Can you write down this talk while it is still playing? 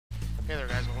Hey there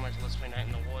guys, welcome back to Let's Play Night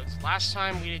in the Woods. Last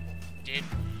time we did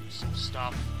some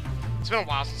stuff. It's been a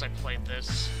while since I played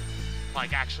this.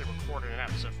 Like, actually recorded an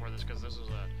episode for this, because this was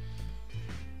a...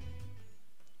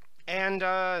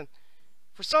 And,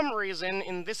 for some reason,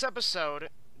 in this episode,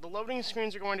 the loading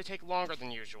screens are going to take longer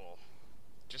than usual.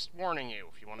 Just warning you,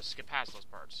 if you want to skip past those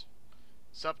parts.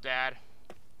 Sup, Dad?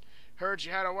 Heard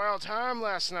you had a wild time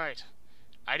last night.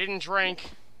 I didn't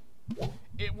drink.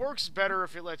 It works better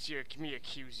if it lets me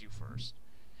accuse you first.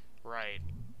 Right.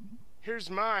 Here's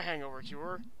my hangover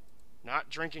cure. Not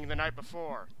drinking the night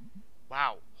before.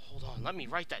 Wow, hold on, let me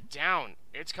write that down.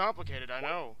 It's complicated, I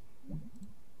know.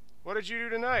 What did you do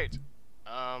tonight?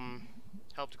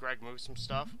 Helped Greg move some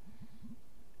stuff.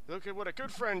 Look at what a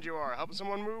good friend you are. Helping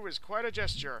someone move is quite a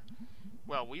gesture.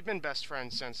 Well, we've been best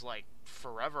friends since, like,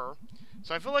 forever.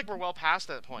 So I feel like we're well past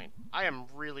that point. I am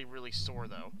really, really sore,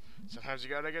 though. Sometimes you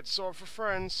gotta get sore for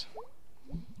friends.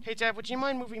 Hey, Dad, would you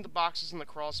mind moving the boxes in the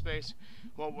crawl space?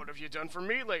 Well, what have you done for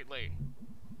me lately?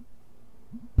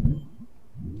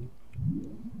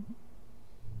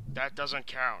 That doesn't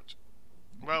count.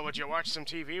 Well, would you watch some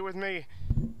TV with me?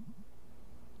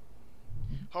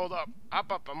 Hold up.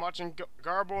 Up, I'm watching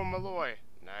Garbo and Malloy.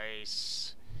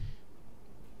 Nice.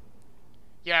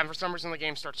 Yeah, and for some reason the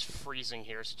game starts freezing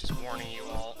here, so just warning you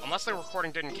all. Unless the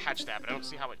recording didn't catch that, but I don't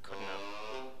see how it couldn't have.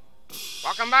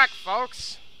 Welcome back,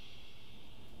 folks!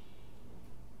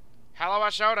 Hell of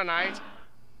a show tonight.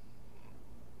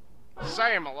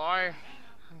 Say, Malloy.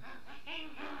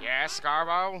 Yes,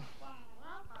 Garbo?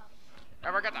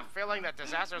 Ever get the feeling that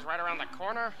disaster's right around the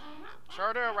corner?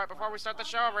 Sure do, right before we start the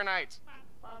show every night.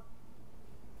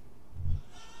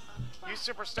 You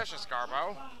superstitious,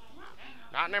 Garbo?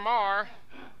 Not anymore.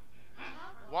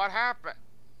 What happened?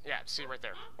 Yeah, see right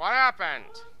there. What happened?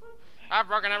 I've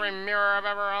broken every mirror I've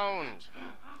ever owned.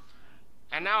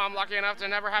 And now I'm lucky enough to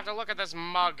never have to look at this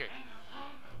mug.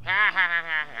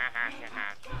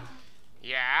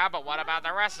 Yeah, but what about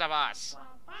the rest of us?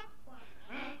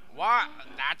 What?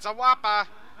 That's a whopper.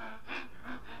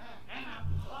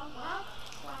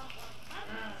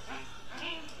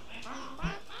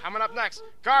 Coming up next,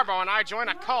 Garbo and I join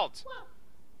a cult.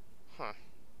 Huh.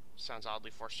 Sounds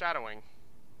oddly foreshadowing.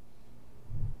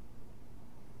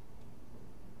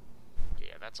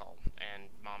 Yeah, that's all. And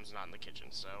Mom's not in the kitchen,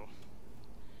 so...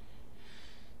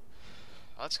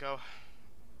 Let's go.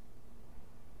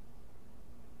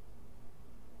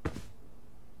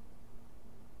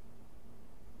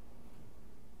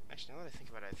 Actually, now that I think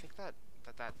about it, I think that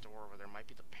door over there might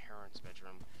be the parents'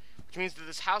 bedroom. Which means that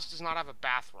this house does not have a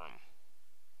bathroom.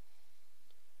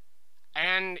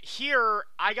 And here,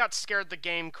 I got scared the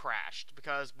game crashed,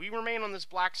 because we remain on this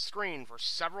black screen for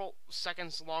several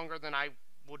seconds longer than I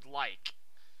would like.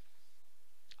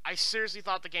 I seriously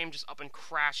thought the game just up and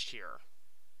crashed here.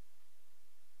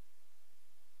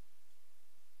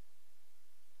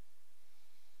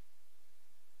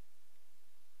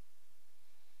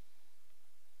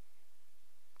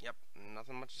 Yep,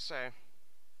 nothing much to say.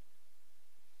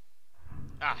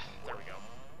 Ah, there we go.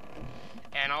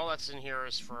 And all that's in here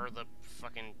is for the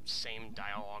fucking same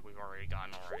dialogue we've already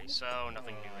gotten already, so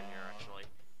nothing new in here, actually.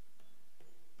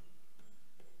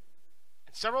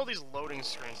 And several of these loading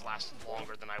screens lasted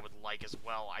longer than I would like as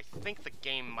well. I think the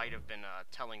game might have been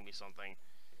telling me something.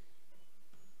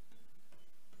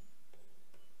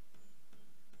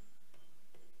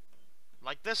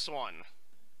 Like this one.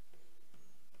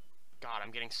 God,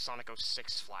 I'm getting Sonic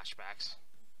 06 flashbacks.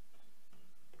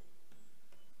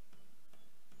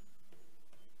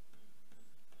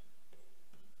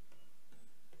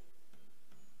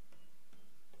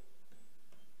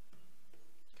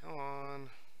 Come on.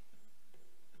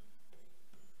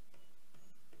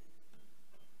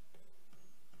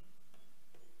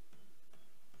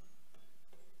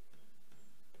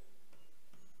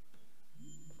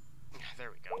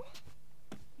 There we go.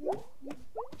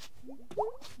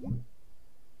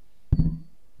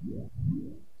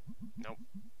 Nope.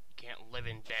 You can't live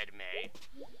in bed, May.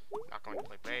 Not going to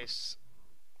play bass.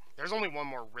 There's only one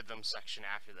more rhythm section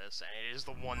after this, and it is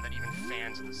the one that even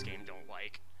fans of this game don't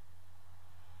like.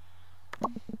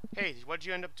 Hey, what'd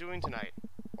you end up doing tonight?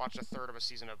 Watched a third of a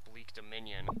season of Bleak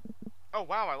Dominion. Oh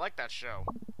wow, I like that show.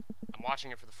 I'm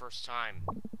watching it for the first time.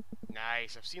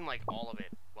 Nice, I've seen like all of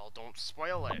it. Well, don't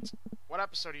spoil it. What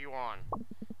episode are you on?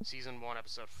 Season 1,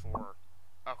 episode 4.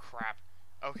 Oh crap.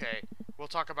 Okay, we'll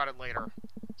talk about it later.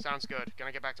 Sounds good.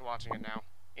 Gonna get back to watching it now.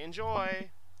 Enjoy!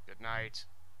 Good night.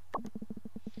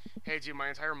 Hey dude, my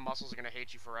entire muscles are gonna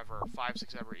hate you forever.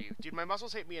 5-6 ever you. Dude, my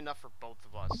muscles hate me enough for both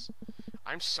of us.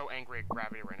 I'm so angry at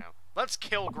Gravity right now. Let's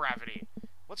kill Gravity!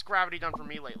 What's Gravity done for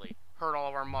me lately? Hurt all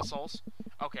of our muscles?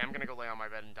 Okay, I'm gonna go lay on my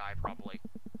bed and die, probably.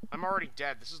 My I'm already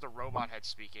dead. This is the robot head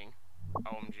speaking.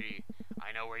 OMG.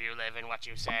 I know where you live and what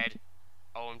you said.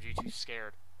 OMG, too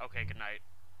scared. Okay, good night.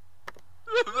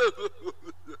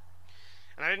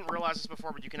 And I didn't realize this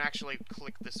before, but you can actually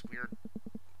click this weird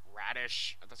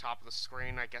radish at the top of the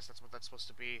screen. I guess that's what that's supposed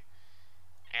to be.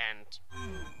 And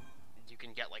you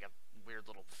can get, like, a weird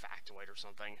little factoid or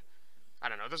something. I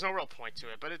don't know, there's no real point to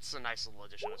it, but it's a nice little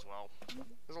addition as well.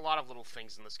 There's a lot of little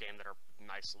things in this game that are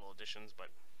nice little additions, but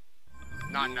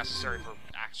not necessary for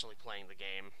actually playing the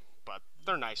game. But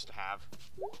they're nice to have.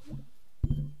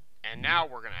 And now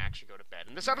we're going to actually go to bed.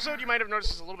 And this episode, you might have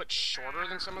noticed, is a little bit shorter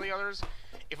than some of the others.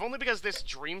 If only because this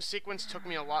dream sequence took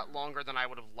me a lot longer than I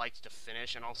would have liked to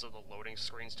finish, and also the loading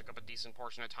screens took up a decent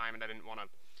portion of time, and I didn't want to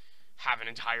have an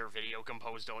entire video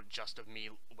composed just of me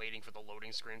waiting for the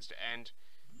loading screens to end.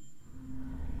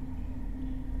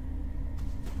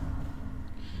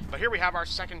 But here we have our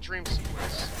second dream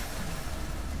sequence.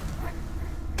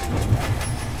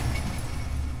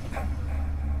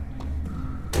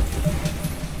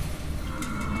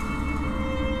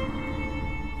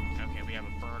 Okay, we have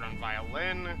a bird on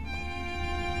violin.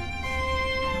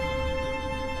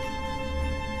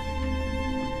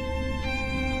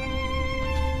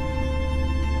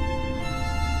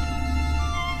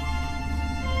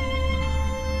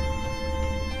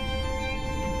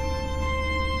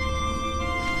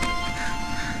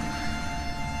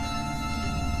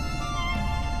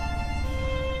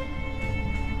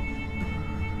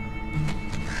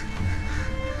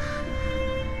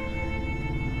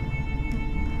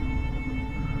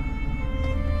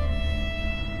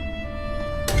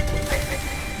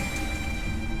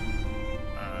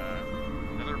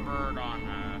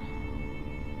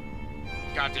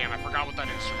 God damn, I forgot what that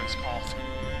instrument's called.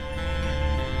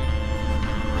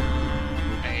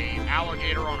 A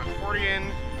alligator on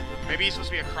accordion. Maybe he's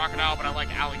supposed to be a crocodile, but I like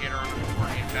alligator on an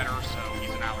accordion better, so he's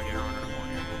an alligator on an accordion.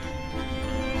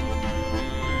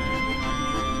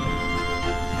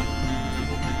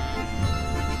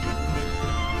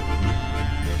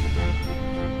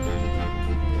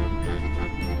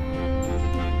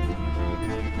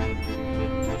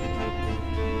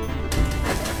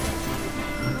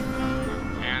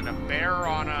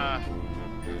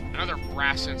 Another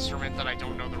brass instrument that I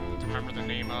don't know remember the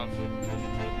name of.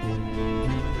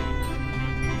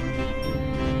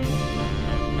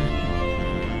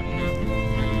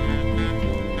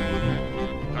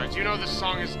 But I do know this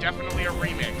song is definitely a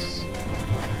remix.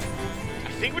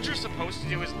 I think what you're supposed to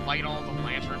do is light all the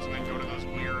lanterns and then go to those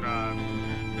weird,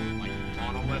 like,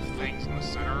 monolith things in the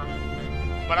center.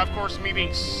 But of course, me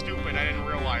being stupid, I didn't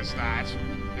realize that.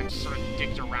 And just sort of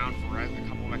dicked around for a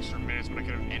couple of extra minutes when I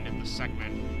could have ended the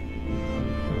segment.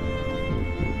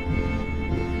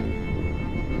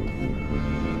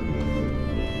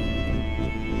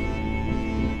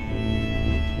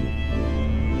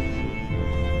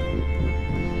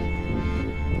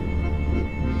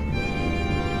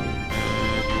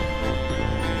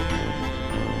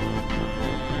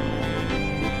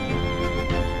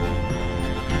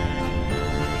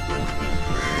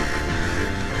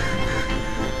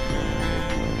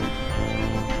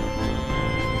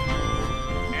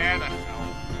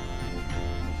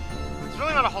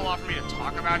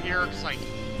 About here, because, like,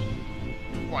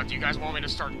 what, do you guys want me to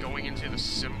start going into the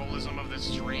symbolism of this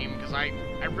dream? Because I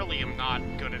really am not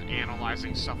good at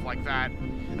analyzing stuff like that.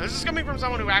 And this is coming from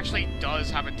someone who actually does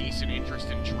have a decent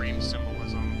interest in dream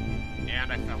symbolism.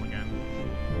 And I fell again.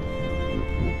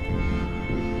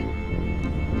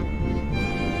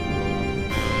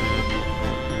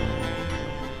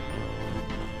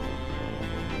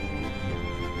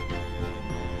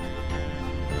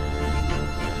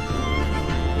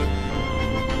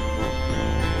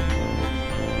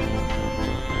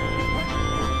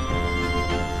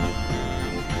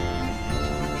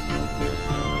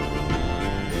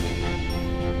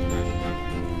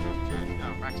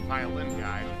 Violin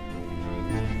guy.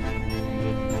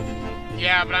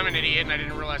 Yeah, but I'm an idiot and I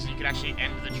didn't realize that you could actually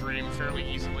end the dream fairly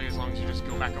easily as long as you just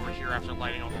go back over here after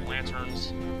lighting all the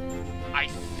lanterns. I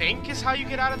think is how you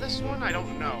get out of this one? I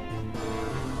don't know.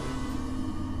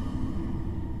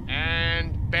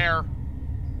 And bear.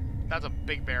 That's a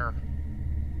big bear.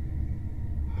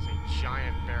 That's a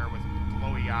giant bear with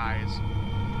glowy eyes.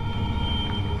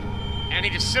 And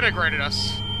he disintegrated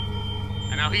us.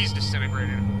 And now he's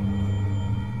disintegrated.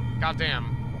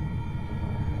 Goddamn.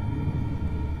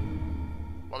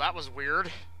 Well, that was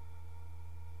weird.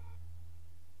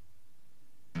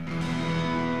 I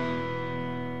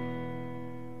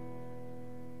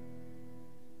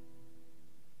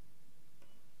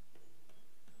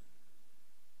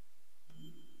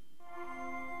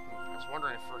was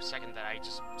wondering at a second that I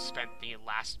just spent the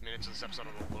last minutes of this episode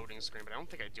on the loading screen, but I don't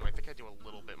think I do. I think I do a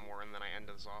little bit more, and then I end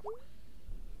this off.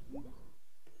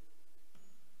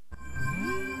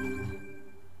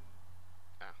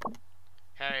 Yeah.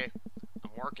 Hey, I'm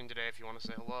working today if you want to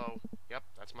say hello. Yep,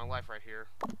 that's my life right here.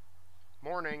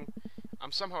 Morning.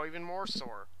 I'm somehow even more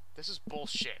sore. This is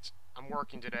bullshit. I'm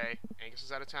working today. Angus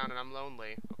is out of town and I'm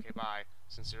lonely. Okay, bye.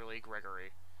 Sincerely,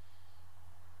 Gregory.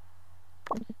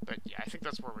 But yeah, I think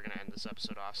that's where we're gonna end this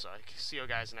episode off, so see you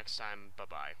guys next time.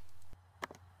 Bye-bye.